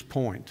make his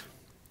point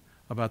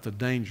about the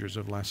dangers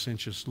of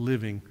licentious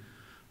living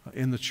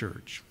in the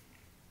church.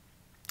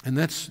 And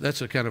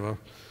that's a kind of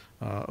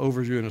a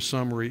overview and a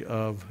summary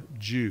of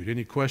Jude.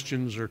 Any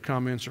questions or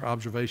comments or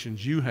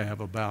observations you have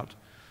about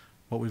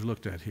what we've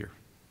looked at here?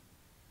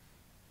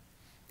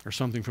 Or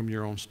something from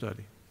your own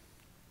study?